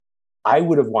I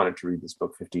would have wanted to read this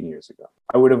book 15 years ago.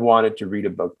 I would have wanted to read a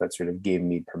book that sort of gave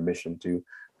me permission to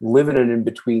live in an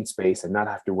in-between space and not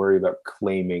have to worry about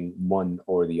claiming one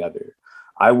or the other.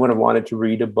 I would have wanted to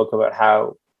read a book about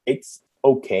how it's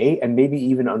okay and maybe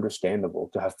even understandable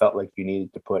to have felt like you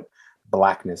needed to put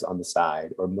Blackness on the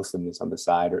side or Muslimness on the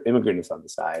side or immigrantness on the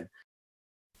side.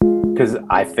 Because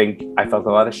I think I felt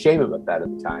a lot of shame about that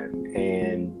at the time.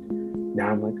 And now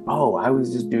I'm like, oh, I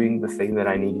was just doing the thing that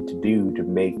I needed to do to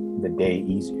make the day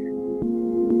easier.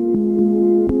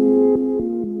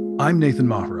 I'm Nathan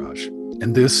Maharaj,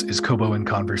 and this is Kobo in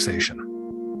Conversation.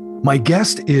 My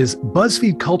guest is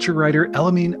BuzzFeed culture writer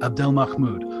Elamin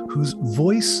Abdelmahmoud, whose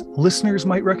voice listeners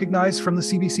might recognize from the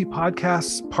CBC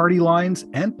podcasts Party Lines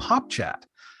and Pop Chat.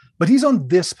 But he's on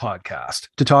this podcast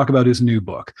to talk about his new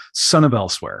book, Son of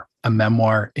Elsewhere, a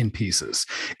memoir in pieces,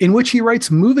 in which he writes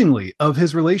movingly of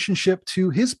his relationship to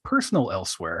his personal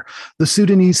elsewhere, the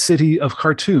Sudanese city of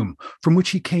Khartoum, from which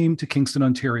he came to Kingston,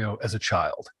 Ontario as a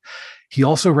child. He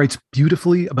also writes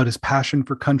beautifully about his passion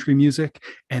for country music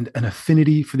and an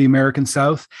affinity for the American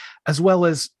South, as well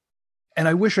as, and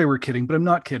I wish I were kidding, but I'm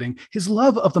not kidding, his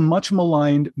love of the much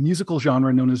maligned musical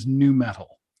genre known as nu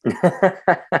metal.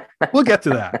 We'll get to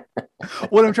that.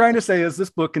 What I'm trying to say is this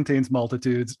book contains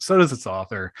multitudes, so does its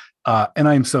author, and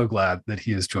I am so glad that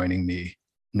he is joining me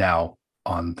now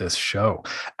on this show.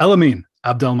 Elamin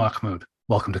Abdelmahmoud,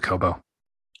 welcome to Kobo.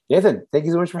 Nathan, thank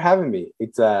you so much for having me.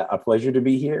 It's a pleasure to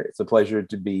be here. It's a pleasure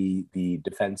to be the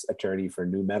defense attorney for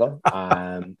nu metal.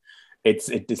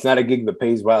 It's not a gig that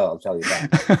pays well, I'll tell you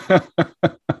that.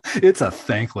 It's a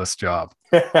thankless job.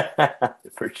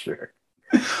 For sure.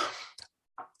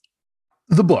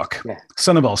 The book,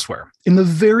 Son of Elsewhere, in the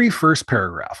very first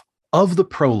paragraph of the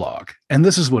prologue, and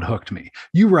this is what hooked me,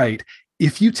 you write,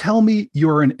 if you tell me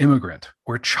you're an immigrant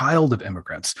or a child of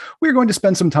immigrants, we're going to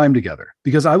spend some time together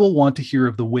because I will want to hear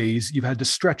of the ways you've had to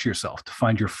stretch yourself to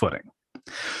find your footing.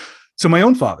 So my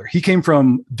own father, he came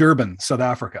from Durban, South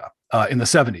Africa in the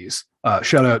 70s.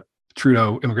 Shout out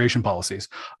Trudeau immigration policies.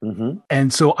 Mm-hmm.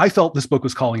 And so I felt this book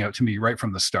was calling out to me right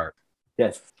from the start.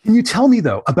 Yes. Can you tell me,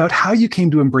 though, about how you came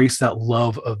to embrace that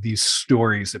love of these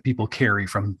stories that people carry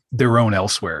from their own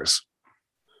elsewheres?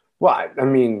 Well, I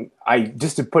mean,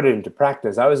 just to put it into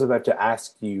practice, I was about to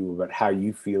ask you about how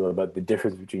you feel about the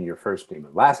difference between your first name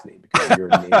and last name, because your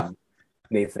name,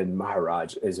 Nathan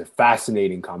Maharaj, is a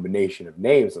fascinating combination of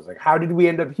names. I was like, how did we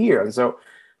end up here? And so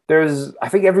I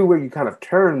think everywhere you kind of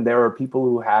turn, there are people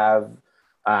who have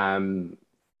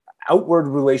outward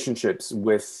relationships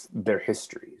with their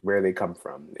history, where they come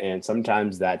from. And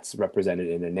sometimes that's represented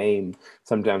in a name.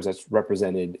 Sometimes that's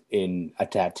represented in a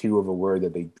tattoo of a word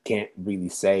that they can't really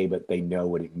say, but they know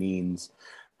what it means.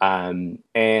 And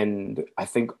I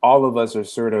think all of us are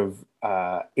sort of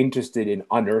interested in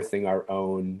unearthing our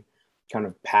own kind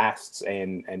of pasts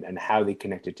and how they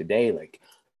connected today. Like,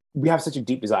 we have such a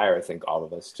deep desire, I think, all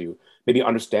of us, to maybe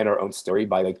understand our own story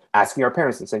by like asking our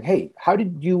parents and saying, hey, how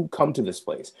did you come to this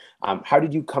place? How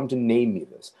did you come to name me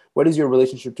this? What is your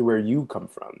relationship to where you come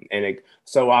from? And like,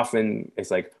 so often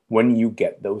it's like when you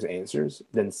get those answers,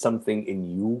 then something in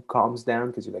you calms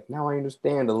down because you're like, now I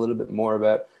understand a little bit more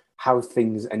about how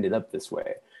things ended up this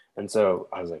way. And so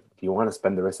I was like, do you want to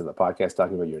spend the rest of the podcast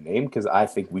talking about your name? Because I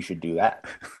think we should do that.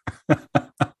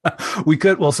 We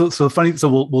could. Well, so funny. So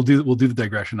we'll do the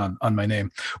digression on my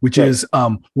name, which is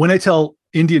when I tell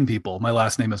Indian people my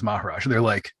last name is Maharaj, they're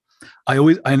like, I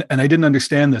didn't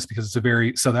understand this because it's a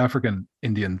very South African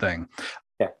Indian thing.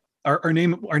 Yeah. Our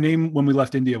name when we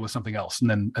left India was something else, and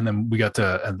then we got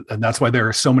to, and that's why there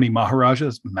are so many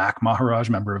Maharajas. Mac Maharaj,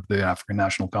 member of the African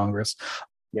National Congress.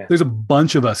 Yeah. There's a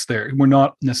bunch of us there. We're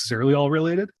not necessarily all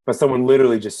related. But someone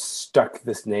literally just stuck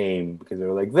this name because they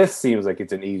were like, this seems like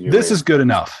it's an easier This is good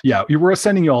enough. Yeah. We're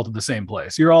sending you all to the same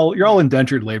place. You're all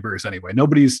indentured laborers anyway.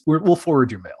 We'll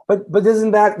forward your mail. But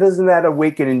doesn't that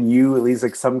awaken in you at least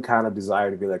like some kind of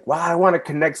desire to be like, wow, I want to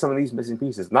connect some of these missing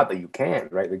pieces. Not that you can,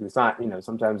 right? Like it's not,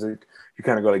 sometimes you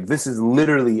kind of go like, this is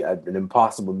literally an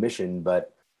impossible mission,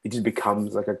 but it just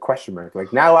becomes like a question mark.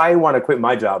 Like now I want to quit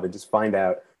my job and just find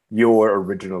out your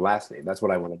original last name. That's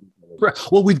what I want to do. Right.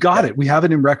 Well, we've got it. We have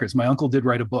it in records. My uncle did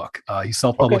write a book. He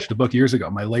self-published a book years ago.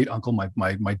 My late uncle,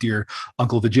 my dear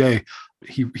Uncle Vijay,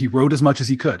 he wrote as much as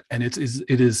he could. And it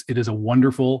is a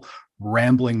wonderful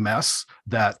rambling mess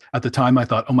that at the time I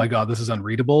thought, oh my God, this is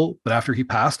unreadable. But after he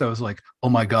passed, I was like, oh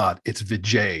my God, it's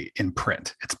Vijay in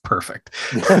print. It's perfect.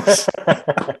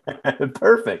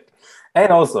 Perfect.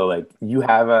 And also like you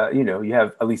have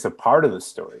at least a part of the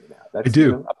story now. I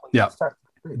do. Yeah.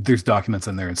 There's documents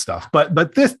in there and stuff,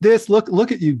 but this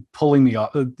look at you pulling me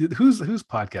off. Whose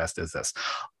podcast is this?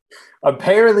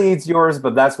 Apparently it's yours,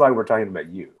 but that's why we're talking about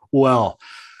you. Well,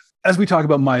 as we talk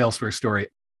about my Elsewhere story,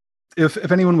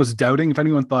 if anyone was doubting, if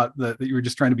anyone thought that you were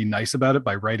just trying to be nice about it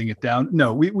by writing it down,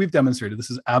 no, we've demonstrated this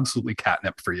is absolutely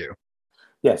catnip for you.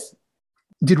 Yes.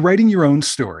 Did writing your own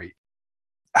story,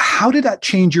 how did that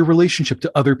change your relationship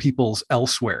to other people's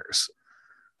Elsewheres?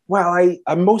 Well,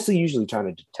 I'm mostly usually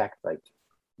trying to detect like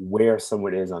where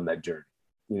someone is on that journey.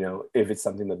 If it's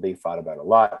something that they thought about a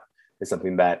lot, it's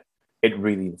something that it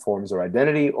really informs their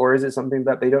identity, or is it something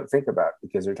that they don't think about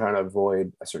because they're trying to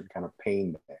avoid a certain kind of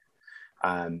pain there?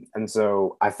 And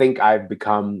so I think I've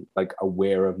become like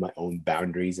aware of my own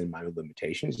boundaries and my own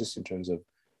limitations, just in terms of,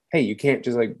 hey, you can't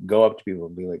just like go up to people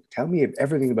and be like, tell me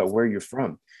everything about where you're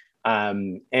from.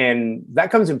 And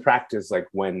that comes in practice, like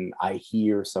when I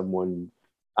hear someone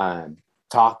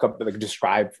talk up, like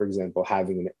describe, for example,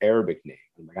 having an Arabic name.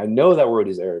 I'm like, I know that word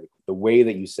is Arabic. The way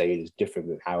that you say it is different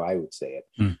than how I would say it.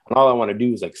 And all I want to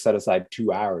do is like set aside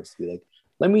 2 hours to be like,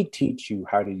 let me teach you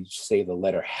how to say the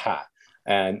letter ha.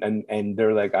 And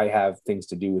they're like, I have things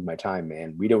to do with my time,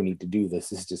 man. We don't need to do this.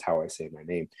 This is just how I say my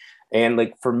name. And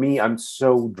like, for me, I'm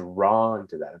so drawn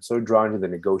to that. I'm so drawn to the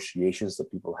negotiations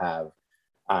that people have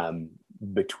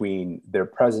between their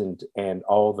present and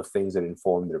all the things that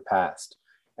inform their past.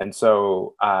 And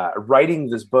so writing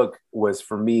this book was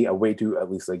for me a way to at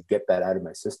least like get that out of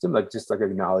my system, like just like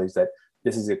acknowledge that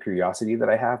this is a curiosity that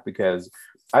I have, because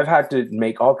I've had to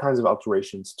make all kinds of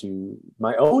alterations to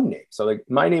my own name. So like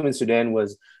my name in Sudan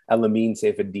was Elamin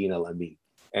Saifuddin Al-Amin.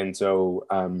 And so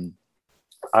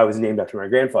I was named after my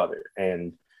grandfather,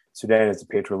 and Sudan is a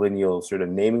patrilineal sort of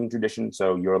naming tradition.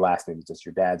 So your last name is just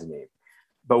your dad's name.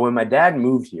 But when my dad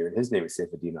moved here, and his name is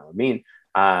Saifuddin Al-Amin,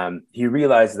 he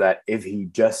realized that if he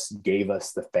just gave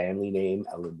us the family name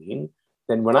Al-Amin,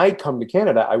 then when I come to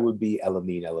Canada, I would be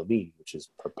Elamin El-Amin, which is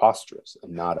preposterous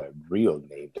and not a real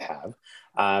name to have.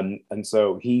 And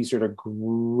so he sort of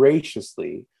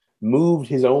graciously moved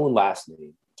his own last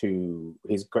name to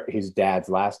his dad's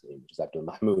last name, which is Abdul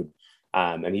Mahmoud,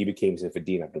 and he became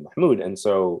Saifuddin Abdul Mahmoud. And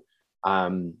so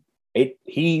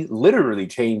he literally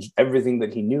changed everything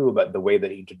that he knew about the way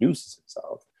that he introduces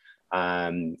himself,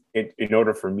 in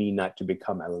order for me not to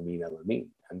become Elamin El-Amin.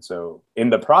 And so in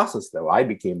the process, though, I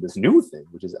became this new thing,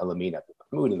 which is Elamin Abdul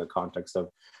Mahmoud in the context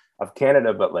of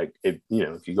Canada. But like, if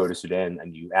you go to Sudan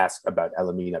and you ask about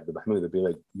Elamin Abdul Mahmoud, they'd be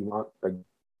like, you want a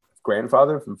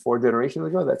grandfather from 4 generations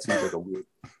ago? That seems like a weird,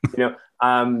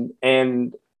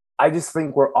 and I just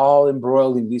think we're all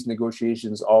embroiled in these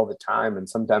negotiations all the time. And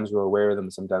sometimes we're aware of them,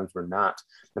 and sometimes we're not.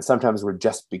 And sometimes we're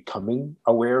just becoming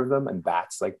aware of them. And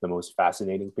that's like the most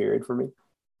fascinating period for me.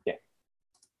 Yeah.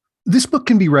 This book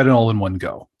can be read all in one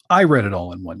go. I read it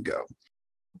all in one go,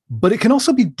 but it can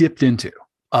also be dipped into,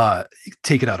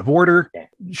 take it out of order,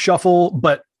 shuffle,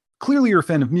 but clearly you're a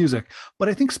fan of music, but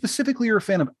I think specifically you're a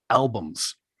fan of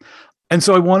albums. And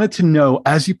so I wanted to know,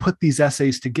 as you put these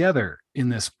essays together in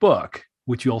this book,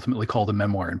 which you ultimately called a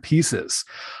memoir in pieces,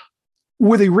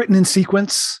 were they written in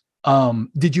sequence?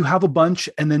 Did you have a bunch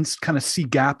and then kind of see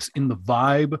gaps in the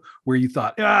vibe where you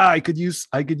thought, I could use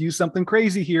something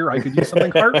crazy here. I could use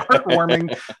something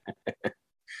heartwarming.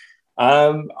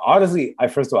 Honestly,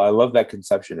 first of all, I love that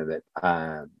conception of it.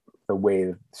 The way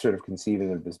of sort of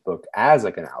conceiving of this book as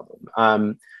like an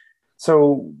album.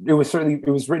 So it was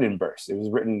written in verse. It was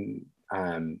written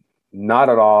not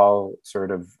at all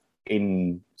sort of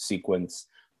in sequence.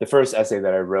 The first essay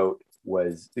that I wrote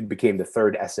became the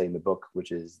third essay in the book,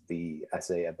 which is the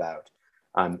essay about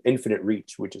Infinite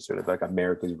Reach, which is sort of like my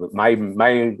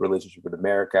relationship with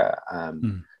America,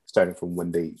 starting from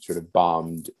when they sort of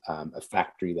bombed a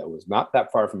factory that was not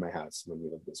that far from my house when we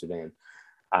lived in Sudan.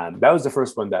 That was the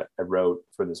first one that I wrote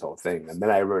for this whole thing. And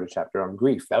then I wrote a chapter on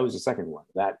grief. That was the second one.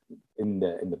 That in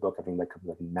the book, I think that comes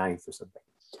like ninth or something.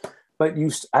 But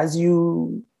as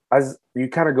you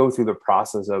kind of go through the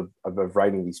process of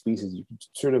writing these pieces, you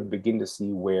sort of begin to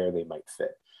see where they might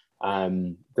fit.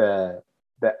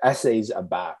 The essays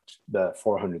about the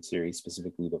 400 series,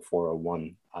 specifically the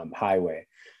 401 highway,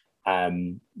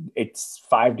 it's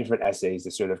 5 different essays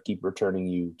that sort of keep returning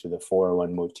you to the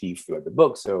 401 motif throughout the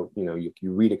book. So, you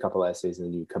read a couple essays and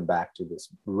then you come back to this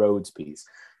roads piece.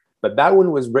 But that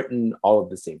one was written all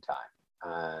at the same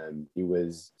time. It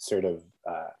was sort of,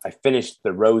 I finished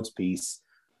the roads piece,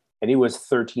 and it was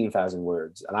 13,000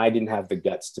 words. And I didn't have the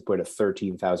guts to put a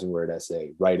 13,000 word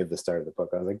essay right at the start of the book.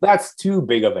 I was like, that's too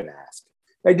big of an ask.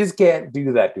 I just can't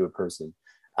do that to a person.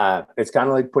 It's kind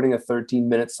of like putting a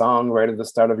 13-minute song right at the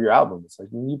start of your album. It's like,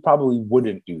 you probably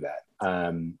wouldn't do that.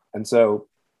 And so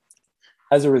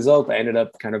as a result, I ended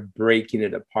up kind of breaking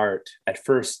it apart at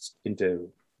first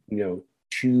into,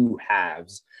 2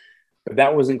 halves. But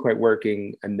that wasn't quite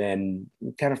working. And then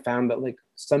we kind of found that like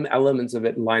some elements of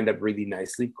it lined up really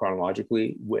nicely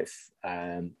chronologically with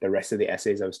the rest of the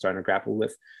essays I was starting to grapple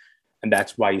with. And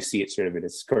that's why you see it sort of in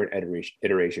its current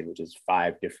iteration, which is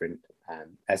five different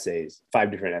essays, five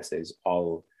different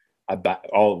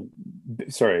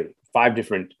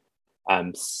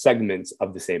segments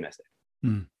of the same essay.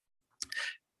 Do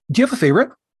you have a favorite?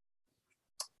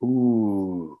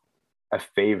 Ooh, a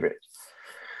favorite.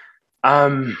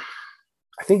 I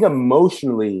think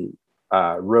emotionally,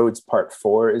 Rhodes Part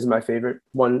 4 is my favorite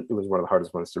one. It was one of the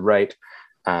hardest ones to write,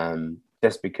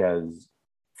 just because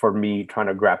for me, trying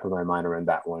to grapple my mind around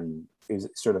that one is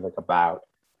sort of like about,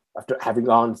 after having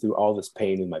gone through all this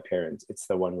pain with my parents, it's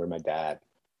the one where my dad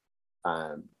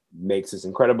makes this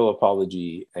incredible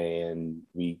apology and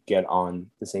we get on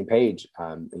the same page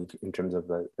in terms of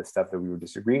the stuff that we were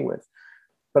disagreeing with.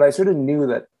 But I sort of knew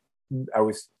that I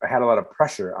had a lot of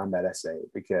pressure on that essay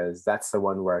because that's the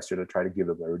one where I sort of try to give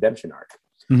him a redemption arc.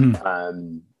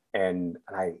 And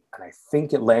I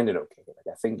think it landed okay. Like,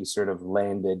 I think he sort of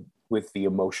landed with the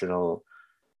emotional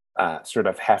sort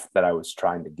of heft that I was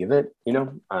trying to give it,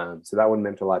 so that one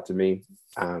meant a lot to me.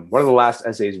 One of the last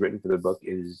essays written for the book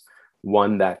is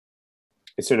one that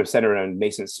is sort of centered around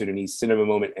nascent Sudanese cinema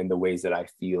moment and the ways that I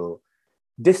feel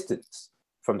distance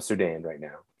from Sudan right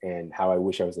now and how I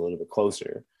wish I was a little bit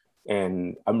closer.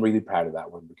 And I'm really proud of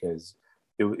that one because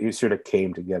it sort of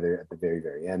came together at the very,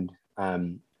 very end.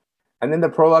 And then the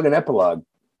prologue and epilogue,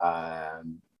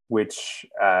 which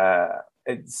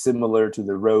it's similar to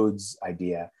the Rhodes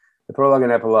idea. The prologue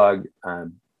and epilogue,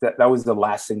 that was the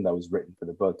last thing that was written for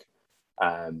the book.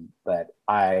 But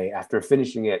after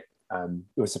finishing it,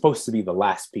 it was supposed to be the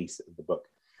last piece of the book.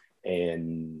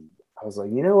 And I was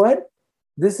like, you know what?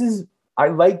 I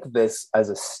like this as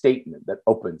a statement that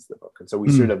opens the book. And so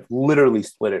we sort of literally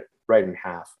split it right in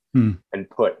half and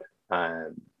put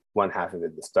one half of it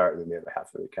at the start and the other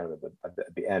half of it kind of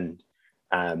at the end.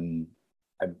 I'm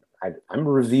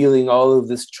revealing all of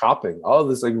this chopping, all of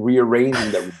this like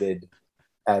rearranging that we did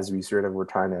as we sort of were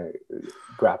trying to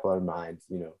grapple our minds,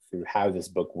 through how this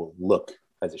book will look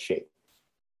as a shape.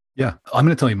 Yeah, I'm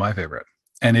going to tell you my favorite,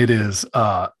 and it's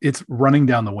Running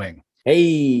Down the Wing.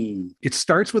 Hey, it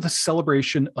starts with a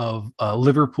celebration of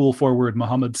Liverpool forward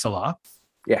Mohamed Salah.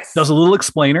 Yes, does a little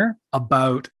explainer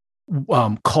about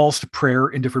calls to prayer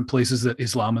in different places that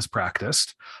Islam is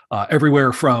practiced,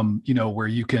 everywhere from where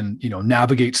you can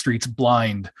navigate streets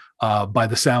blind by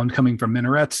the sound coming from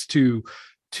minarets to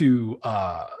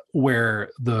where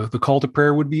the call to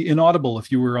prayer would be inaudible if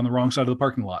you were on the wrong side of the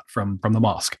parking lot from the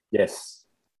mosque. Yes.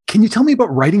 Can you tell me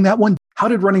about writing that one? How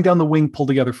did Running Down the Wing pull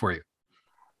together for you?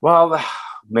 Well,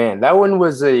 man, that one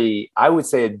was I would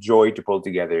say a joy to pull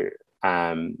together,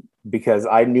 because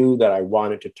I knew that I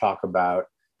wanted to talk about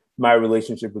my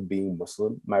relationship with being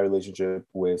Muslim, my relationship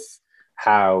with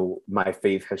how my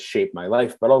faith has shaped my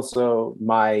life, but also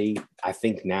my, I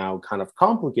think now, kind of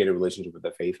complicated relationship with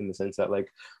the faith in the sense that,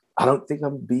 like, I don't think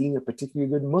I'm being a particularly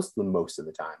good Muslim most of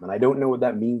the time. And I don't know what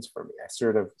that means for me. I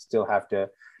sort of still have to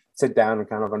sit down and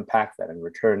kind of unpack that and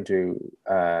return to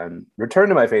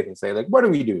my faith and say, like, what are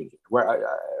we doing here?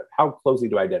 How closely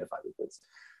do I identify with this?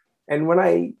 And when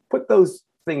I put those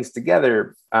things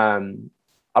together,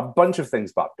 a bunch of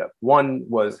things popped up. One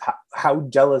was how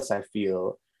jealous I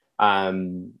feel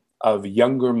of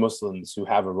younger Muslims who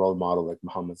have a role model like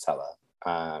Mohamed Salah,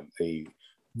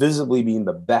 visibly being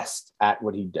the best at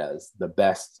what he does, the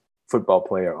best football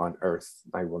player on earth.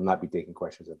 I will not be taking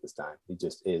questions at this time. He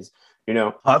just is,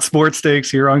 Hot sports takes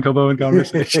here on Kobo in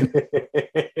Conversation.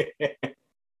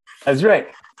 That's right.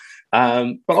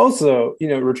 But also,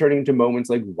 returning to moments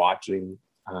like watching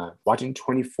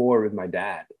 24 with my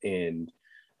dad and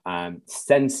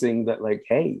sensing that, like,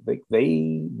 hey, like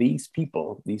these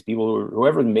people,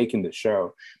 whoever's making the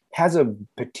show has a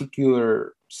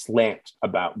particular slant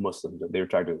about Muslims that they're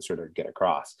trying to sort of get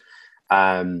across.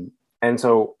 And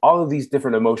so all of these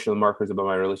different emotional markers about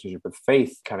my relationship with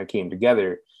faith kind of came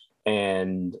together.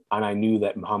 And I knew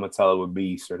that Mohamed Salah would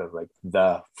be sort of like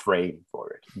the frame for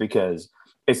it, because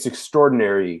it's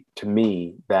extraordinary to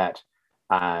me that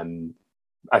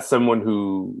as someone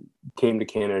who came to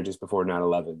Canada just before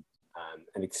 9/11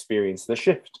 and experienced the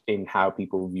shift in how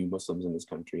people view Muslims in this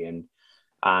country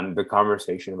and the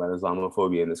conversation about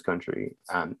Islamophobia in this country,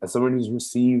 as someone who's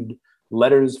received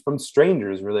letters from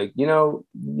strangers who are like,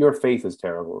 your faith is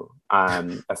terrible.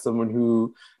 As someone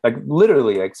who, like,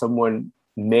 literally, like, someone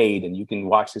made, and you can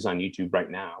watch this on YouTube right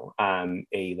now,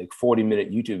 a like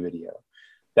 40-minute YouTube video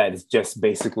that is just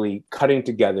basically cutting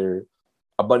together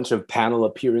a bunch of panel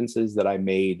appearances that I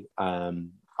made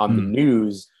on the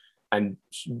news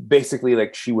basically,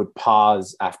 like, she would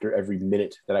pause after every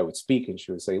minute that I would speak, and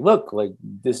she would say, "Look, like,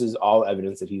 this is all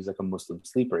evidence that he's like a Muslim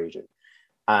sleeper agent."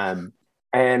 Um,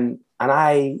 I'm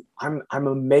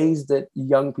amazed at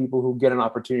young people who get an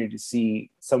opportunity to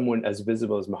see someone as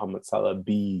visible as Muhammad Salah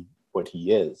be what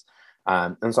he is.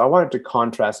 And so I wanted to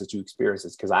contrast the two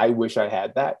experiences, because I wish I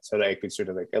had that, so that I could sort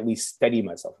of like at least steady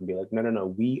myself and be like, no,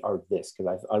 we are this.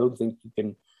 Because I don't think you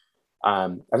can.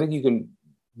 I think you can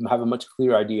have a much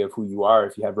clearer idea of who you are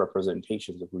if you have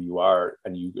representations of who you are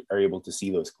and you are able to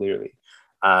see those clearly.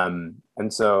 And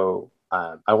so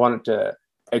I wanted to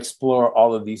explore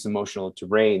all of these emotional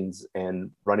terrains,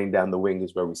 and Running Down the Wing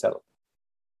is where we settle.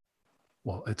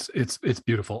 Well, it's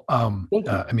beautiful. I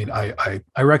mean, I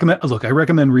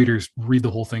recommend readers read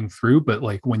the whole thing through, but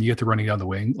like when you get to Running Down the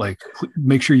Wing, like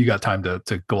make sure you got time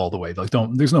to go all the way. Like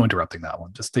there's no interrupting that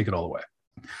one. Just take it all the way.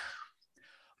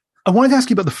 I wanted to ask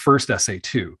you about the first essay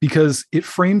too, because it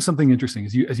frames something interesting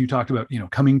as you talked about,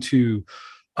 coming to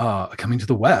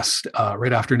the West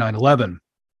right after 9/11.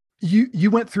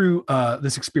 You went through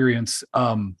this experience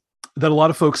that a lot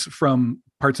of folks from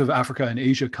parts of Africa and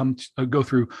Asia go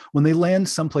through when they land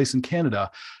someplace in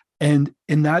Canada. And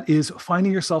that is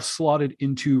finding yourself slotted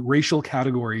into racial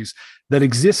categories that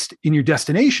exist in your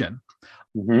destination,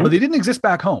 but they didn't exist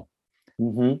back home.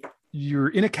 You're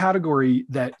in a category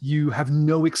that you have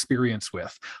no experience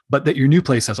with, but that your new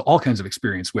place has all kinds of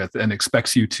experience with and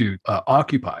expects you to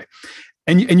occupy.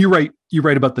 And you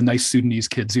write about the nice Sudanese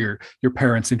kids your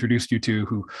parents introduced you to,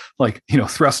 who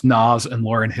thrust Nas and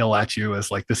Lauryn Hill at you as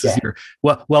like, this is your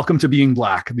welcome to being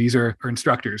Black. These are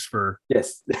instructors for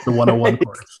the 101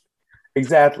 course.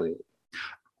 Exactly.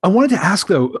 I wanted to ask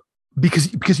though,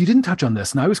 because you didn't touch on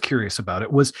this, and I was curious about it,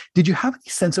 did you have any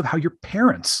sense of how your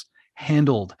parents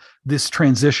handled this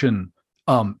transition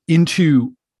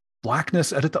into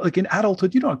Blackness like in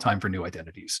adulthood? You don't have time for new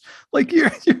identities. Like you're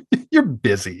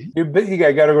busy. You're busy. You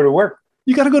got to go to work.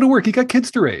 You got to go to work. You got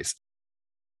kids to raise.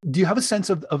 Do you have a sense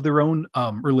of their own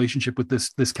relationship with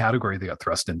this category they got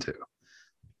thrust into?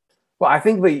 Well, I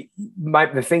think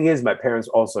the thing is, my parents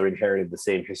also inherited the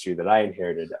same history that I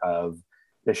inherited of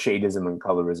the shadeism and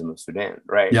colorism of Sudan,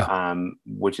 right? Yeah.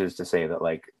 Which is to say that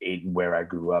like where I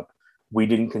grew up, we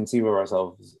didn't conceive of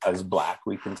ourselves as Black.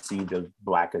 We conceived of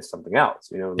Black as something else,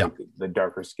 like the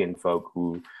darker skinned folk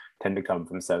who tend to come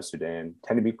from South Sudan,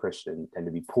 tend to be Christian, tend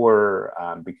to be poorer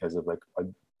because of like a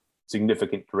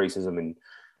significant racism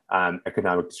and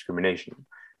economic discrimination.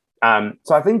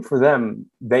 So I think for them,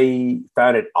 they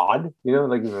found it odd,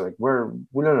 like they're like,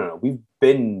 no, we've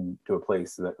been to a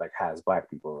place that like has Black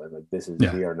people, and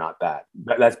like we are not that.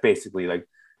 That's basically like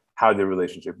how their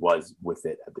relationship was with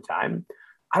it at the time.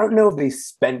 I don't know if they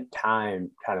spent time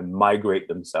trying to migrate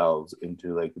themselves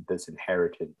into like this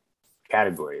inherited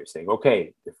category of saying,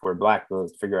 okay, if we're Black,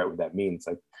 let's figure out what that means.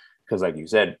 Like, because like you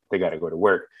said, they got to go to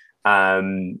work.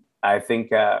 I think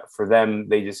for them,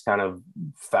 they just kind of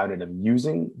found it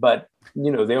amusing, but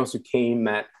they also came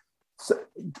at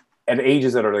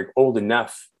ages that are like old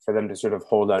enough for them to sort of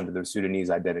hold on to their Sudanese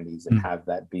identities and have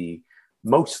that be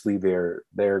mostly their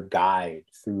guide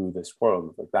through this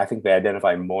world. Like, I think they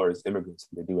identify more as immigrants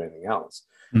than they do anything else.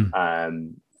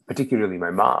 Particularly my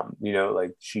mom,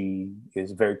 like she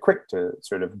is very quick to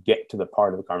sort of get to the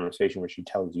part of the conversation where she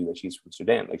tells you that she's from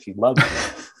Sudan. Like she loves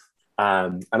it.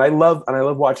 And I love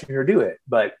watching her do it,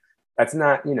 but that's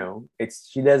not,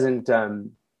 she doesn't,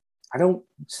 I don't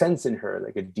sense in her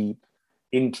like a deep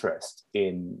interest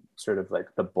in sort of like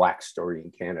the Black story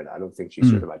in Canada. I don't think she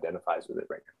sort of identifies with it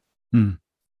right now.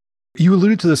 You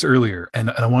alluded to this earlier,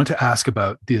 and I wanted to ask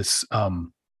about this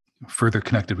further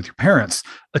connected with your parents,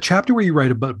 a chapter where you write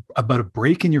about a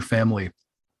break in your family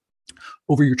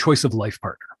over your choice of life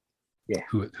partner,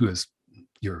 who is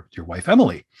your wife,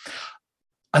 Emily.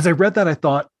 As I read that, I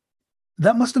thought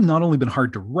that must have not only been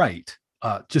hard to write,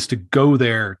 just to go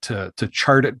there, to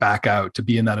chart it back out, to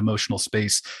be in that emotional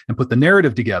space and put the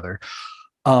narrative together.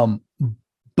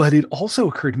 But it also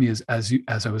occurred to me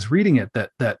as I was reading it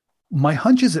that my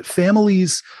hunch is that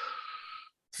families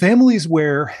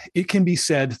where it can be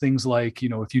said things like,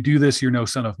 if you do this, you're no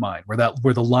son of mine,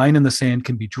 where the line in the sand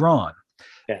can be drawn.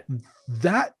 Yeah.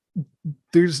 That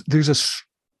there's a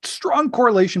strong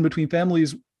correlation between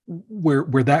families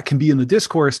where that can be in the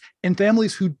discourse and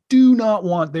families who do not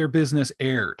want their business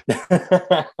aired.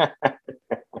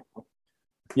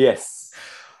 Yes.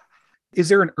 Is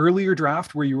there an earlier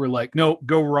draft where you were like, no,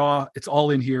 go raw, it's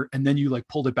all in here, and then you like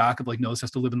pulled it back of like, no, this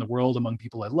has to live in the world among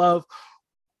people I love?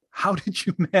 How did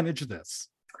you manage this?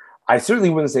 I certainly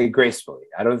wouldn't say gracefully.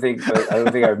 I don't think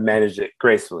I've managed it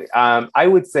gracefully. I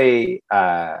would say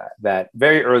that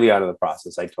very early on in the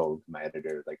process, I told my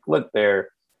editor, like, look,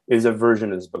 is a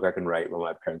version of this book I can write when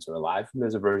my parents are alive, and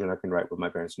there's a version I can write when my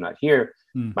parents are not here.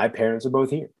 My parents are both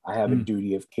here. I have a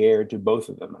duty of care to both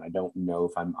of them, and I don't know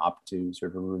if I'm up to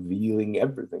sort of revealing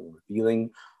everything,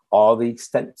 revealing all the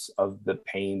extents of the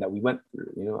pain that we went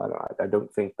through. You know, I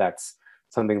don't think that's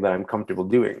something that I'm comfortable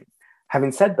doing.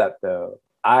 Having said that, though,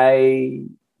 I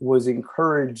was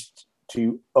encouraged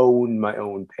to own my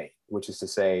own pain, which is to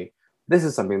say, this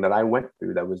is something that I went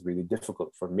through that was really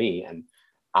difficult for me, and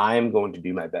I'm going to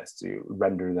do my best to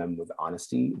render them with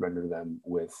honesty, render them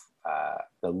with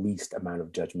the least amount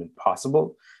of judgment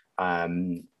possible,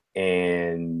 and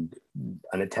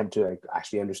an attempt to like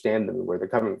actually understand them and where they're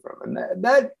coming from. And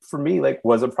that for me, like,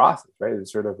 was a process, right?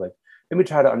 It's sort of like, let me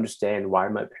try to understand why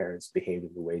my parents behaved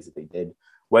in the ways that they did,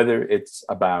 whether it's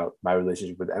about my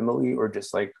relationship with Emily or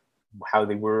just like how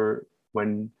they were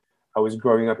when I was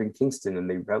growing up in Kingston, and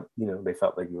they felt, you know, they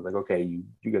felt like, you were like, okay,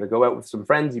 you're gonna go out with some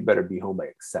friends, you better be home by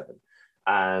like 7.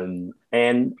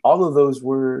 And all of those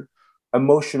were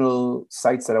emotional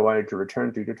sites that I wanted to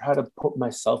return to try to put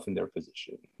myself in their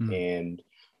position. And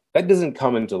that doesn't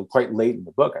come until quite late in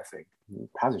the book, I think.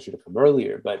 Perhaps it should have come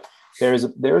earlier, but there is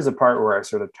a part where I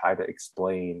sort of try to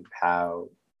explain how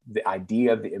the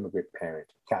idea of the immigrant parent,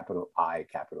 capital I,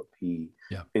 capital P,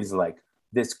 is like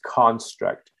this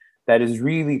construct that is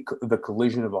really the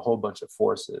collision of a whole bunch of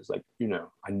forces. Like, you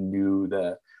know, I knew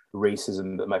the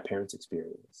racism that my parents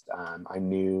experienced. I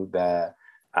knew the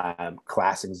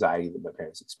class anxiety that my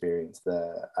parents experienced,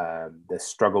 the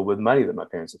struggle with money that my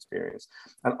parents experienced,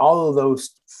 and all of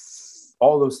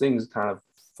those things kind of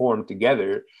formed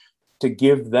together to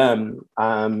give them,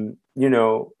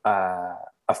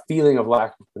 a feeling of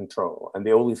lack of control. And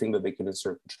the only thing that they can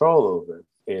assert control over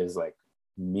is like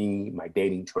me, my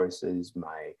dating choices,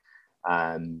 my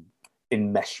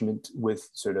enmeshment with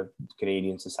sort of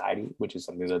Canadian society, which is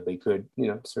something that they could, you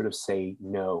know, sort of say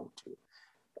no to.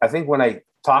 I think when I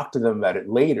talked to them about it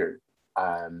later,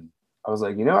 I was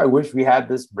like, you know, I wish we had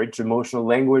this rich emotional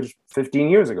language 15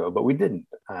 years ago, but we didn't.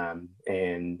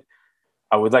 And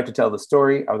I would like to tell the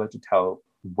story. I would like to tell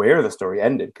where the story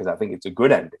ended, because I think it's a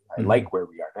good ending. I like where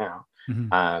we are now.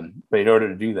 But in order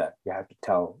to do that, you have to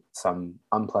tell some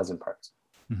unpleasant parts.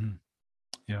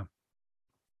 Yeah.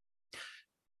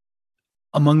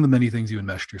 Among the many things you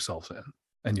enmeshed yourself in,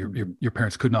 and your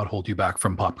parents could not hold you back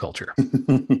from pop culture.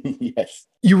 Yes.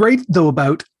 You write, though,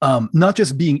 about not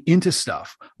just being into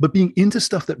stuff, but being into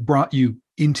stuff that brought you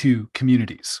into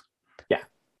communities. Yeah.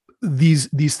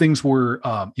 These things were,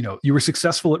 you were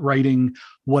successful at writing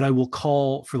what I will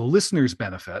call, for the listeners'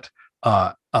 benefit,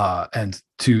 and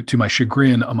to my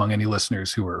chagrin among any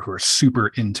listeners who are super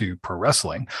into pro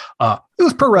wrestling, it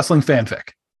was pro wrestling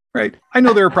fanfic, right? I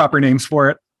know there are proper names for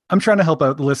it. I'm trying to help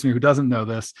out the listener who doesn't know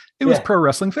this. It was pro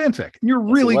wrestling fanfic, and you're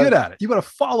really good at it. You got a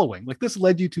following. Like, this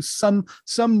led you to some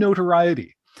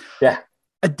notoriety. Yeah.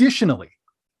 Additionally,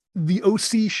 the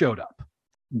OC showed up,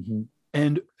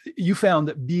 and you found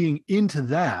that being into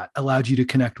that allowed you to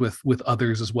connect with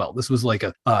others as well. This was like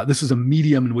this was a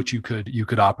medium in which you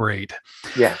could operate.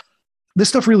 Yeah. This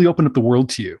stuff really opened up the world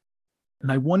to you,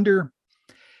 and I wonder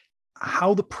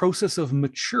how the process of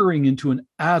maturing into an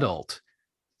adult,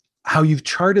 how you've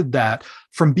charted that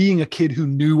from being a kid who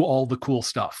knew all the cool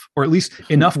stuff, or at least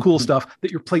enough cool stuff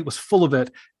that your plate was full of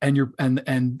it, and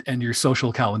your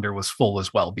social calendar was full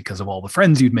as well because of all the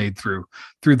friends you'd made through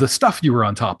the stuff you were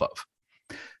on top of.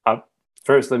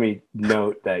 First, let me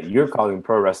note that you're calling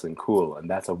pro wrestling cool, and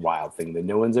that's a wild thing that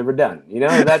no one's ever done. You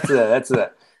know,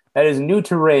 that is new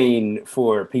terrain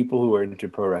for people who are into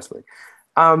pro wrestling.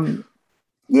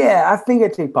 Yeah, I think I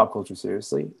take pop culture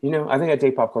seriously. You know, I think I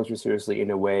take pop culture seriously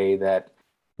in a way that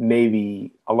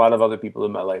maybe a lot of other people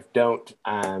in my life don't.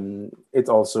 It's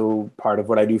also part of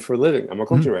what I do for a living. I'm a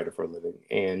culture writer for a living.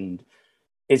 And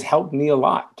it's helped me a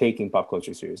lot taking pop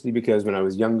culture seriously, because when I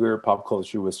was younger, pop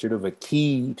culture was sort of a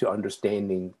key to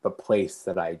understanding the place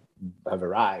that I have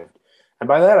arrived. And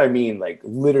by that, I mean like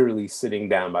literally sitting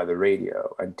down by the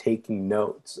radio and taking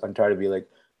notes and trying to be like,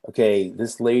 okay,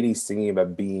 this lady's singing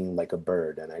about being like a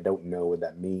bird, and I don't know what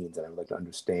that means. And I would like to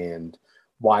understand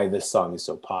why this song is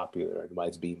so popular and why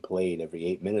it's being played every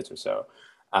 8 minutes or so.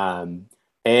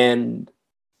 And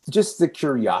just the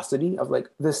curiosity of like,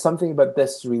 there's something about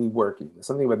this is really working. There's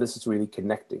something about this is really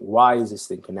connecting. Why is this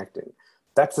thing connecting?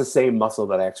 That's the same muscle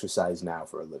that I exercise now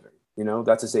for a living. You know,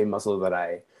 that's the same muscle that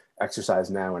I exercise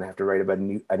now when I have to write about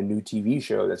a new TV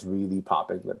show that's really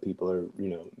popping, that people are, you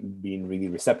know, being really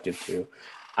receptive to.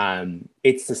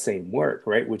 It's the same work,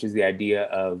 right? Which is the idea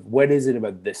of what is it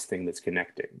about this thing that's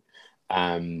connecting?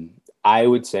 I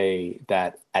would say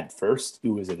that at first it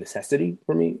was a necessity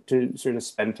for me to sort of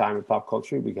spend time with pop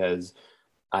culture, because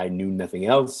I knew nothing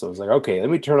else. So I was like, okay, let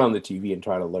me turn on the TV and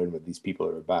try to learn what these people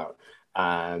are about.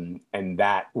 And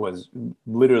that was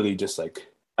literally just like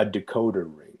a decoder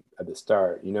ring at the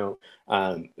start, you know.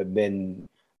 But then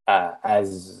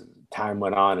as time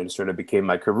went on and sort of became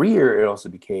my career, it also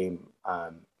became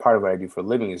part of what I do for a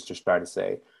living is just try to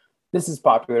say, this is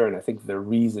popular. And I think the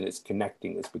reason it's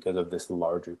connecting is because of this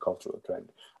larger cultural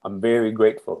trend. I'm very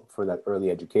grateful for that early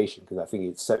education because I think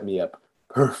it set me up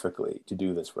perfectly to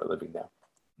do this for a living now.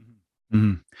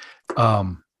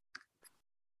 Mm-hmm.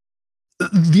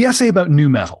 The essay about nu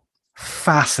metal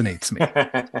fascinates me.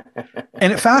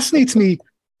 And it fascinates me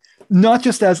not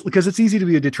just as because it's easy to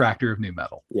be a detractor of nu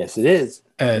metal. Yes, it is.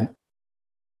 And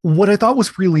what I thought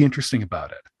was really interesting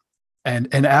about it and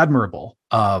admirable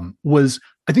was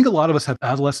I think a lot of us have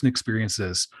adolescent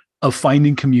experiences of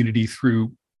finding community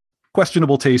through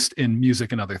questionable taste in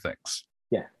music and other things.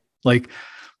 Yeah. Like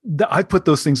I put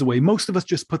those things away. Most of us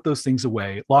just put those things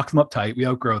away, lock them up tight. We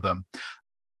outgrow them.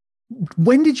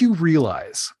 When did you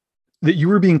realize that you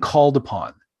were being called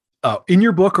upon in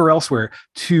your book or elsewhere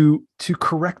to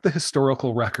correct the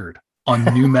historical record on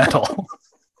nu metal?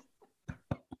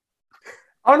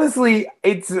 Honestly,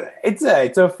 it's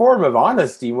a form of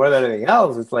honesty more than anything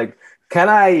else. It's like, can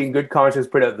I, in good conscience,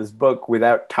 put out this book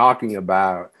without talking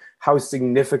about how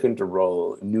significant a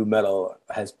role nu metal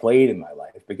has played in my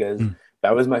life? Because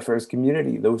that was my first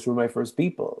community. Those were my first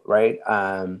people, right?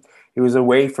 It was a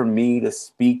way for me to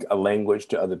speak a language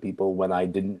to other people when I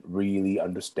didn't really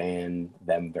understand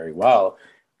them very well.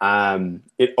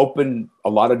 It opened a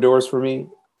lot of doors for me.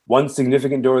 One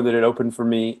significant door that it opened for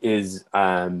me is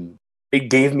it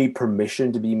gave me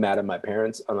permission to be mad at my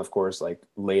parents. And of course, like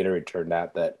later it turned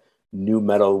out that nu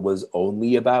metal was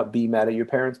only about be mad at your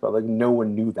parents, but like no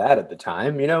one knew that at the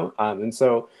time, you know? And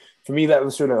so for me, that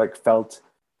was sort of like felt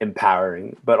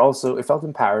empowering, but also it felt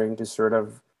empowering to sort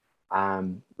of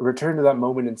return to that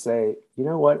moment and say, you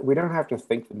know what, we don't have to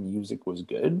think the music was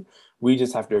good. We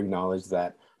just have to acknowledge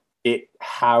that it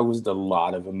housed a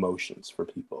lot of emotions for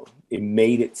people. It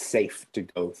made it safe to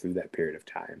go through that period of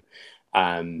time.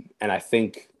 And I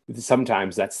think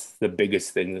sometimes that's the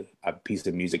biggest thing a piece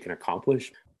of music can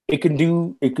accomplish. It can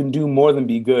do more than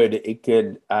be good. It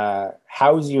could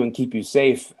house you and keep you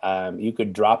safe. You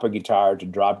could drop a guitar to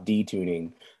drop D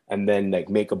tuning and then like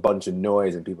make a bunch of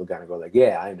noise and people kind of go like,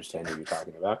 yeah, I understand what you're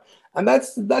talking about. And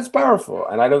that's powerful.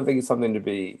 And I don't think it's something to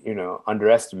be, you know,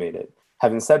 underestimated.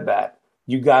 Having said that,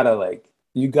 you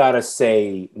gotta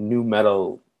say nu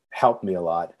metal helped me a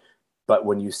lot. But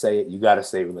when you say it, you gotta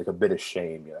say it with like a bit of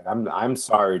shame. You're like, I'm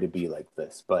sorry to be like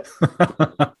this, but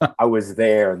I was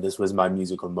there and this was my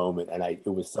musical moment and it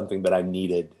was something that I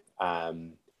needed at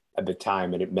the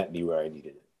time and it met me where I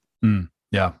needed it.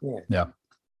 Yeah.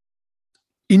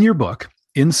 In your book,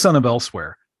 in Son of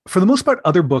Elsewhere, for the most part,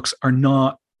 other books are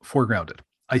not foregrounded.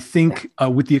 I think,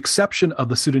 with the exception of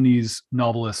the Sudanese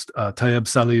novelist Tayeb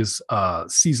Salih's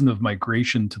Season of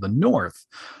Migration to the North,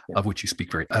 of which you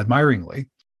speak very admiringly.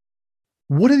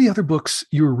 What are the other books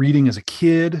you were reading as a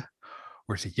kid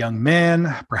or as a young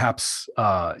man? Perhaps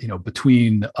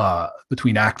between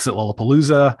acts at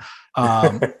Lollapalooza,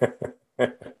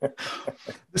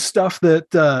 the stuff that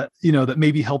that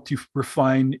maybe helped you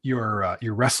refine your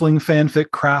wrestling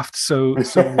fanfic craft so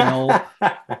well.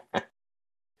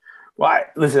 Well,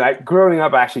 growing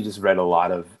up, I actually just read a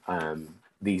lot of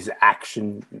these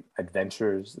action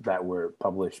adventures that were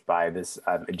published by this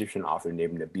Egyptian author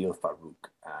named Nabil Farouk.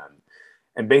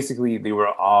 And basically, they were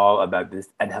all about this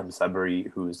Edhem Sabri,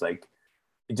 who's like,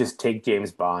 just take James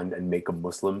Bond and make a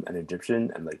Muslim an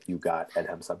Egyptian, and like you got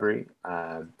Edhem Sabri.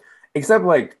 Except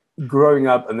like growing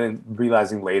up and then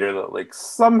realizing later that like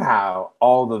somehow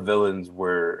all the villains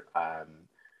were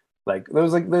like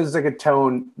there's like a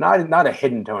tone, not a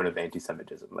hidden tone of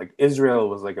anti-Semitism. Like Israel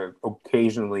was like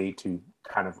occasionally to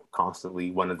kind of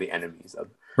constantly one of the enemies of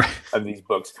these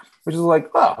books, which is like,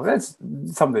 oh, that's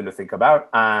something to think about.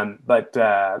 But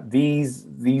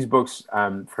these books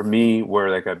for me were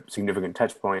like a significant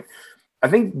touch point. I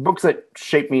think books that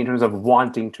shaped me in terms of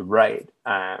wanting to write.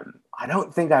 I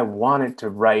don't think I wanted to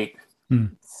write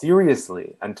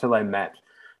seriously until I met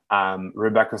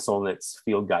Rebecca Solnit's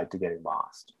Field Guide to Getting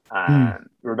Lost.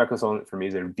 Rebecca Solnit, for me,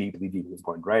 is a deeply, deeply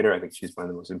important writer. I think she's one of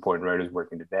the most important writers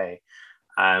working today.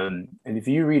 And if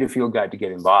you read A Field Guide to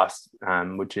Getting Lost,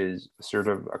 which is sort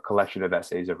of a collection of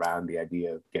essays around the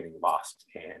idea of getting lost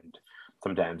and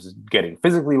sometimes getting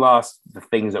physically lost, the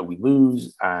things that we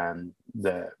lose,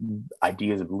 the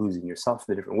ideas of losing yourself,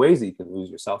 the different ways that you can lose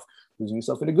yourself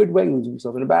in a good way, losing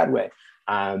yourself in a bad way.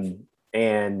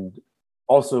 And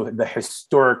also the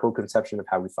historical conception of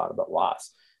how we thought about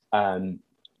loss.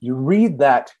 You read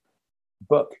that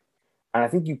book and I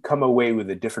think you come away with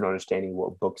a different understanding of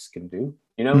what books can do.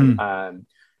 Mm.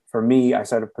 For me, I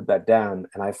started to put that down,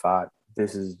 and I thought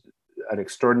this is an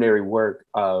extraordinary work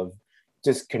of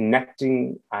just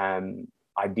connecting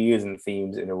ideas and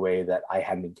themes in a way that I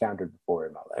hadn't encountered before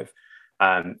in my life.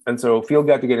 And so Field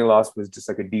Guide to Getting Lost was just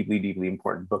like a deeply, deeply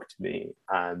important book to me.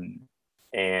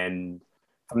 And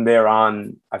from there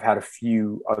on, I've had a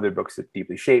few other books that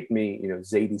deeply shaped me.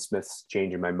 Zadie Smith's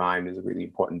Changing My Mind is a really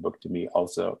important book to me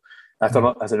also. That's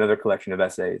another collection of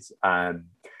essays.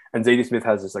 And Zadie Smith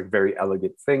has this like very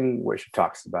elegant thing where she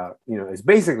talks about, it's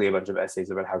basically a bunch of essays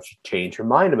about how she changed her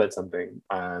mind about something.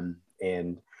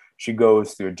 And she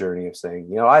goes through a journey of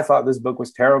saying, I thought this book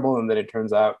was terrible, and then it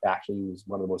turns out actually it was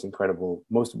one of the most incredible,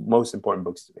 most important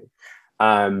books to me.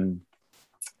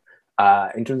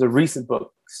 In terms of recent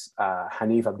books,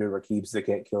 Hanif Abdurraqib's They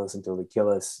Can't Kill Us Until They Kill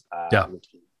Us, which,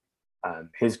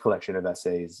 his collection of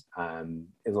essays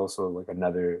is also like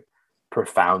another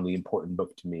profoundly important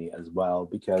book to me as well,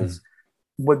 because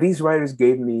what these writers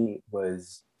gave me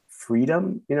was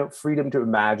freedom, freedom to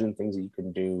imagine things that you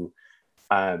can do.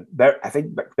 I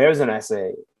think there's an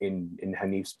essay in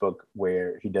Hanif's book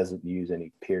where he doesn't use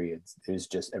any periods. There's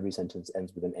just every sentence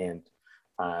ends with an and.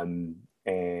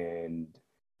 And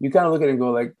you kind of look at it and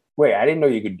go like, wait, I didn't know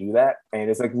you could do that. And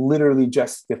it's like literally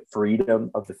just the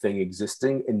freedom of the thing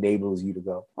existing enables you to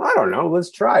go, I don't know,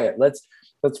 let's try it. Let's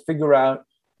figure out,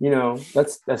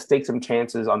 let's take some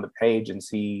chances on the page and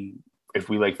see if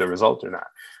we like the result or not.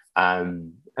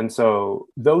 And so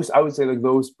I would say like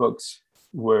those books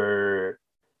were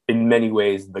in many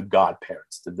ways the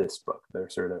godparents to this book. They're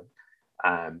sort of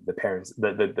the parents,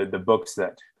 the books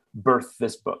that birthed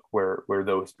this book were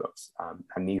those books.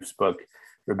 Hanif's book,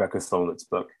 Rebecca Solnit's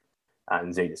book,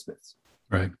 and Zadie Smith's.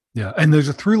 Right. Yeah. And there's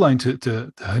a through line to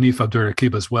Hanif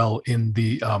Abdurraqib as well in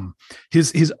the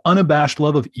his unabashed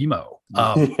love of emo.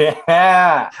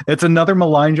 It's another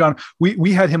malign genre.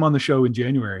 We had him on the show in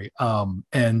January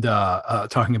and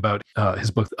talking about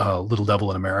his book Little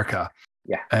Devil in America.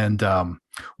 Yeah. And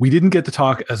we didn't get to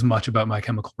talk as much about My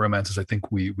Chemical Romance as I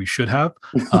think we should have.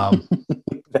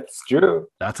 That's true.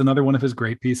 That's another one of his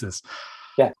great pieces.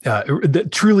 Yeah. That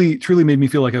truly made me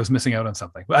feel like I was missing out on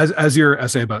something. As your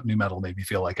essay about nu metal made me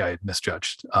feel like I had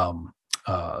misjudged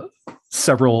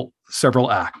several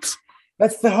acts.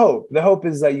 That's the hope. The hope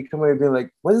is that you come away being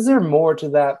like, was there more to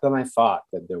that than I thought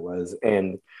that there was?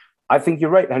 And I think you're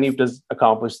right. Hanif does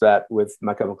accomplish that with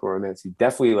My Chemical Romance. He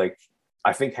definitely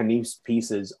I think Hanif's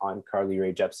pieces on Carly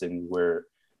Rae Jepsen were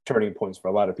turning points for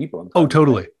a lot of people. Oh,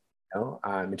 totally.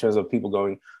 In terms of people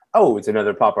going, oh, it's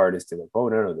another pop artist. And like, oh,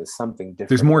 no, there's something different.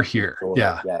 There's more here.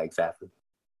 Yeah. Yeah, exactly.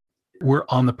 We're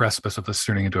on the precipice of this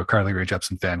turning into a Carly Rae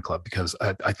Jepsen fan club, because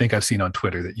I think I've seen on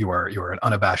Twitter that you are an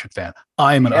unabashed fan.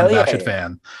 I'm an unabashed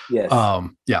fan. Yes.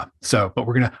 Yeah. So, but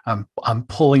I'm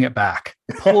pulling it back.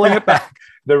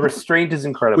 The restraint is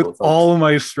incredible. With all of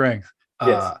my strength.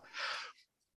 Yes.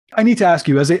 I need to ask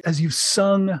you, as you've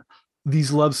sung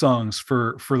these love songs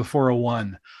for the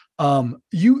 401,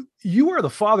 you are the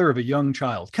father of a young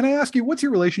child. Can I ask you, what's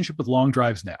your relationship with long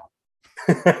drives now?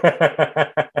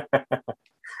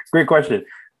 Great question.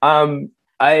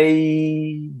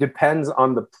 I depends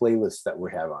on the playlist that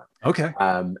we have on. Okay.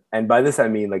 And by this I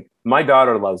mean like my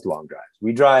daughter loves long drives.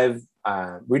 We drive to,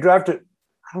 I don't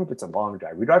know if it's a long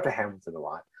drive. We drive to Hamilton a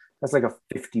lot. That's like a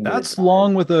 50-minute. That's drive.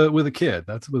 long with a kid.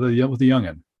 That's with a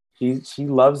youngin'. She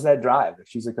loves that drive.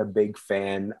 She's like a big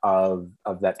fan of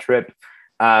that trip.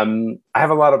 I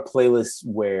have a lot of playlists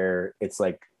where it's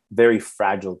like very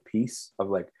fragile piece of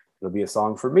like, it'll be a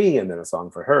song for me and then a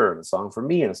song for her and a song for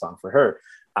me and a song for her.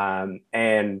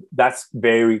 And that's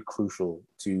very crucial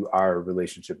to our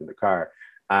relationship in the car.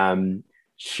 I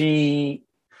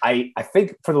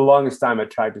think for the longest time, I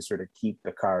tried to sort of keep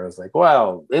the car as like,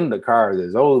 well, in the car,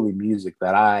 there's only music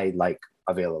that I like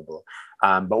available.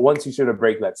 But once you sort of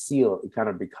break that seal, it kind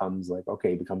of becomes like,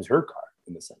 okay, it becomes her car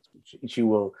in a sense. She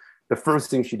will, the first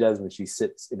thing she does when she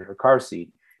sits in her car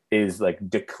seat is like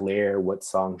declare what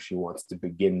song she wants to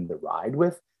begin the ride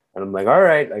with. And I'm like, all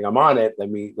right, like I'm on it. Let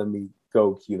me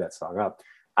go cue that song up.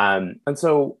 And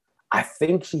so I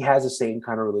think she has the same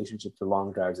kind of relationship to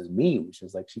long drives as me, which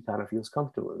is like, she kind of feels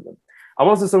comfortable in them. I'm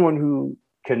also someone who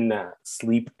can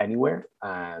sleep anywhere.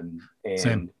 And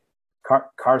Same.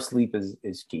 Car sleep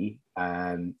is key.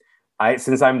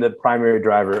 Since I'm the primary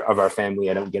driver of our family,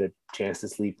 I don't get a chance to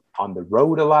sleep on the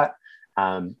road a lot.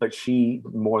 But she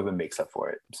more than makes up for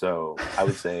it. So I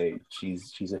would say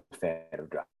she's a fan of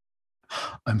driving.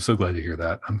 I'm so glad to hear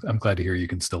that. I'm glad to hear you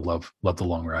can still love the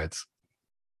long rides.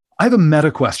 I have a meta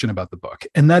question about the book,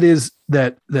 and that is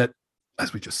that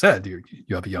as we just said, you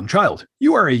have a young child.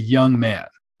 You are a young man.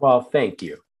 Well, thank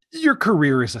you. your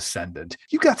career is ascendant.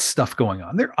 You got stuff going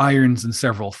on. There are irons in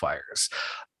several fires.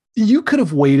 You could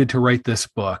have waited to write this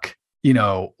book,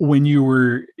 when you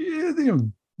were,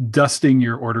 dusting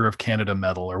your Order of Canada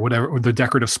medal or whatever, or the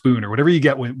decorative spoon or whatever you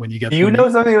get when you get. Do you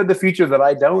know something about the future that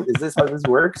I don't? Is this how this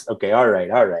works? Okay. All right.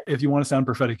 If you want to sound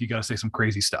prophetic, you got to say some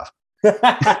crazy stuff.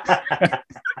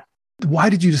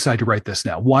 Why did you decide to write this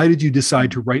now? Why did you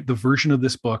decide to write the version of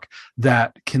this book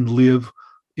that can live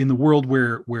in the world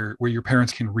where your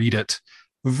parents can read it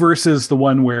versus the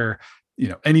one where,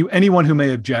 anyone who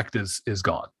may object is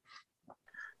gone?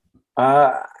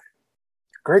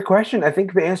 Great question. I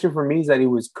think the answer for me is that it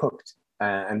was cooked.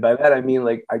 And by that, I mean,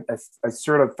 like, I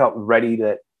sort of felt ready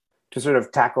to sort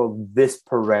of tackle this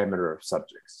parameter of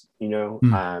subjects,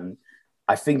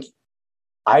 I think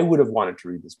I would have wanted to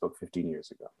read this book 15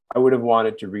 years ago. I would have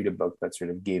wanted to read a book that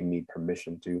sort of gave me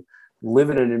permission to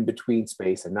live in an in-between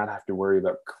space and not have to worry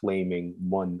about claiming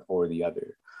one or the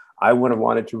other. I would have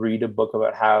wanted to read a book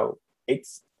about how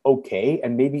it's okay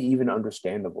and maybe even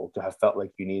understandable to have felt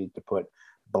like you needed to put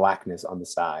Blackness on the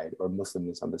side or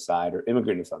Muslimness on the side or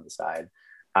immigrantness on the side.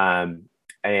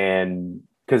 And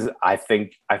because I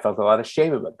think I felt a lot of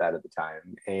shame about that at the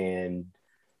time. And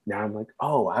now I'm like,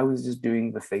 oh, I was just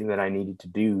doing the thing that I needed to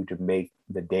do to make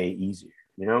the day easier,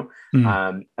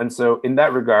 And so in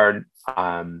that regard,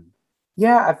 I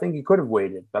think you could have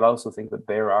waited, but I also think that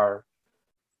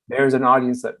there's an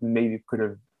audience that maybe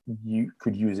you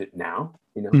could use it now,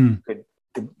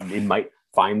 it might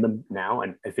find them now.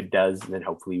 And if it does, then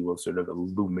hopefully we'll sort of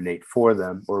illuminate for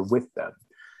them or with them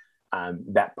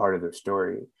that part of their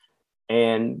story.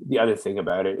 And the other thing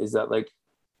about it is that, like,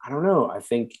 I don't know, I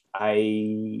think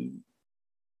I'm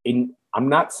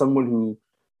not someone who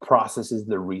processes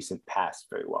the recent past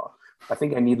very well. I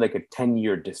think I need like a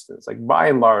 10-year distance. Like, by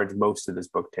and large, most of this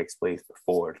book takes place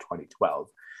before 2012,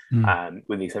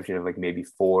 with the exception of like maybe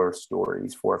 4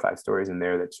 or 5 stories in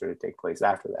there that sort of take place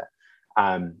after that.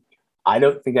 I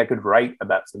don't think I could write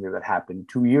about something that happened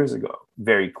 2 years ago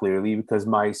very clearly because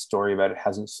my story about it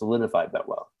hasn't solidified that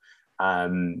well.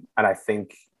 And I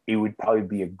think it would probably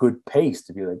be a good pace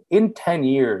to be like, in 10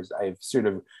 years, I've sort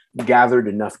of gathered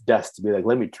enough dust to be like,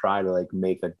 let me try to like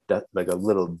make a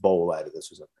little bowl out of this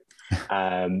or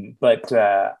something. But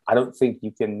I don't think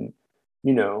you can,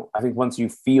 I think once you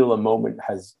feel a moment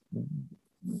has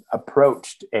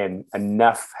approached and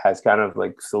enough has kind of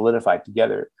like solidified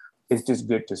together, it's just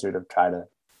good to sort of try to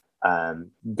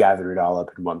gather it all up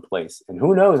in one place. And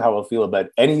who knows how I'll feel about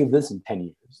any of this in 10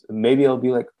 years. Maybe I'll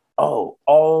be like, oh,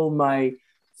 all my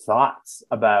thoughts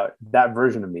about that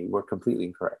version of me were completely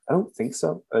incorrect. I don't think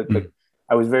so. Like,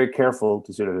 I was very careful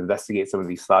to sort of investigate some of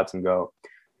these thoughts and go,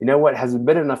 you know what, has it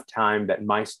been enough time that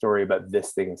my story about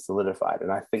this thing is solidified?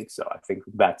 And I think so. I think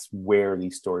that's where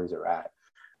these stories are at.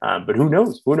 But who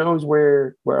knows? Who knows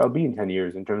where I'll be in 10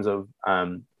 years in terms of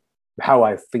how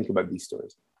I think about these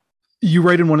stories. You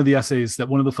write in one of the essays that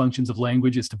one of the functions of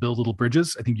language is to build little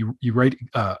bridges. I think you write,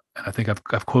 and I think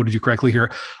I've quoted you correctly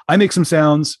here. I make some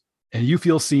sounds and you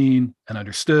feel seen and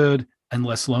understood and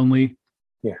less lonely.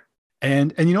 Yeah.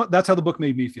 And you know what? That's how the book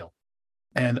made me feel.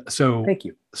 And so thank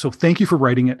you. So thank you for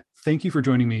writing it. Thank you for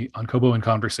joining me on Kobo in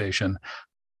Conversation.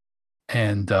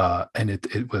 And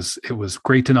it was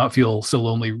great to not feel so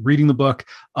lonely reading the book.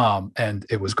 And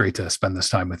it was great to spend this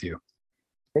time with you.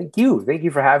 Thank you. Thank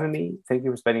you for having me. Thank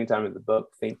you for spending time with the book.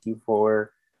 Thank you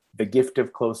for the gift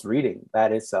of close reading.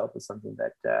 That itself is something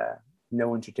that no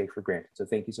one should take for granted. So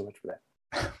thank you so much for that.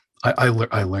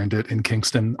 I learned it in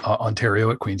Kingston,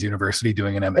 Ontario at Queen's University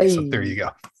doing an MA. Hey. So there you go.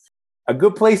 A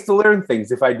good place to learn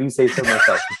things, if I do say so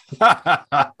myself.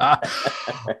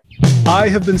 I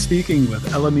have been speaking with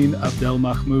Elamin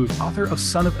Abdelmahmoud, author of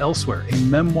Son of Elsewhere, a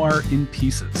memoir in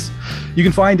pieces. You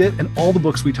can find it and all the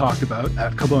books we talked about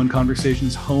at Kobo and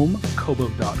Conversation's home,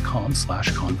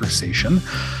 kobo.com/conversation.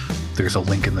 There's a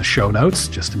link in the show notes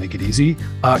just to make it easy.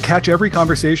 Catch every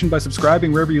conversation by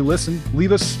subscribing wherever you listen.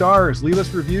 Leave us stars, leave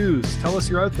us reviews. Tell us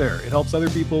you're out there. It helps other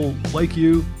people like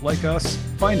you, like us,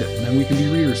 find it. And then we can be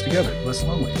readers together, less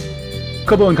lonely.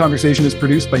 Kobo in Conversation is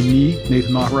produced by me,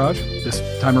 Nathan Maharaj. This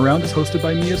time around, it's hosted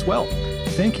by me as well.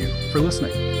 Thank you for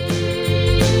listening.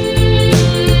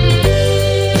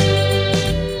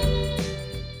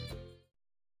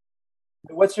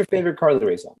 What's your favorite car of the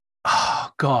race song?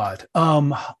 Oh God.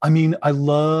 I mean, I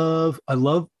love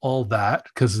all that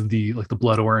because of the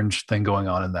blood orange thing going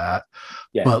on in that.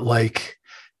 Yeah. But like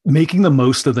making the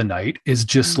most of the night is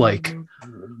just like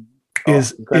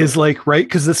is like, right?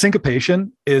 Because the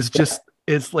syncopation is just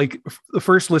it's like the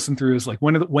first listen through is like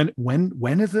when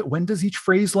does each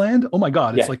phrase land? Oh my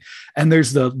god, it's like, and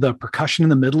there's the percussion in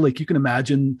the middle. Like you can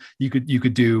imagine you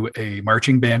could do a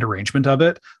marching band arrangement of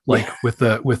it, like with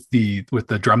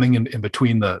the drumming in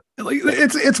between the, like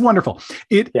it's wonderful.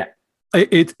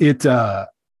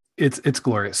 It's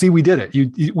glorious. See, we did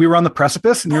it. We were on the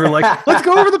precipice, and you were like, "Let's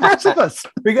go over the precipice.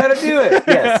 We got to do it."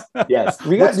 Yes.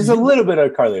 We got just a little bit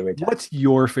of Carly Rae. What's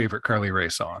your favorite Carly Rae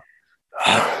song?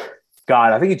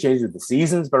 God, I think it changed with the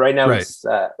seasons, but right now it's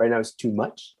Too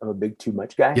Much. I'm a big Too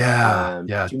Much guy.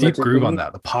 Deep groove on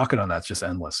that. The pocket on that's just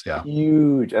endless. Yeah,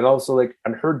 huge. And also, like,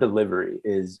 and her delivery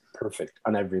is perfect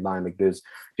on every line. Like,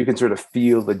 you can sort of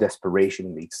feel the desperation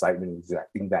and the excitement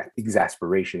and that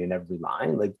exasperation in every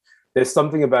line. Like, there's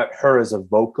something about her as a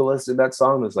vocalist in that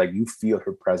song that's like, you feel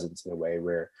her presence in a way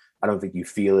where I don't think you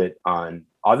feel it on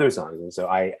other songs. And so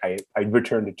I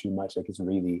return to Too Much. Like, it's a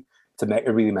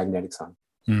really magnetic song.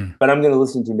 But I'm going to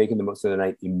listen to Making the Most of the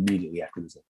Night immediately after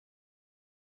this.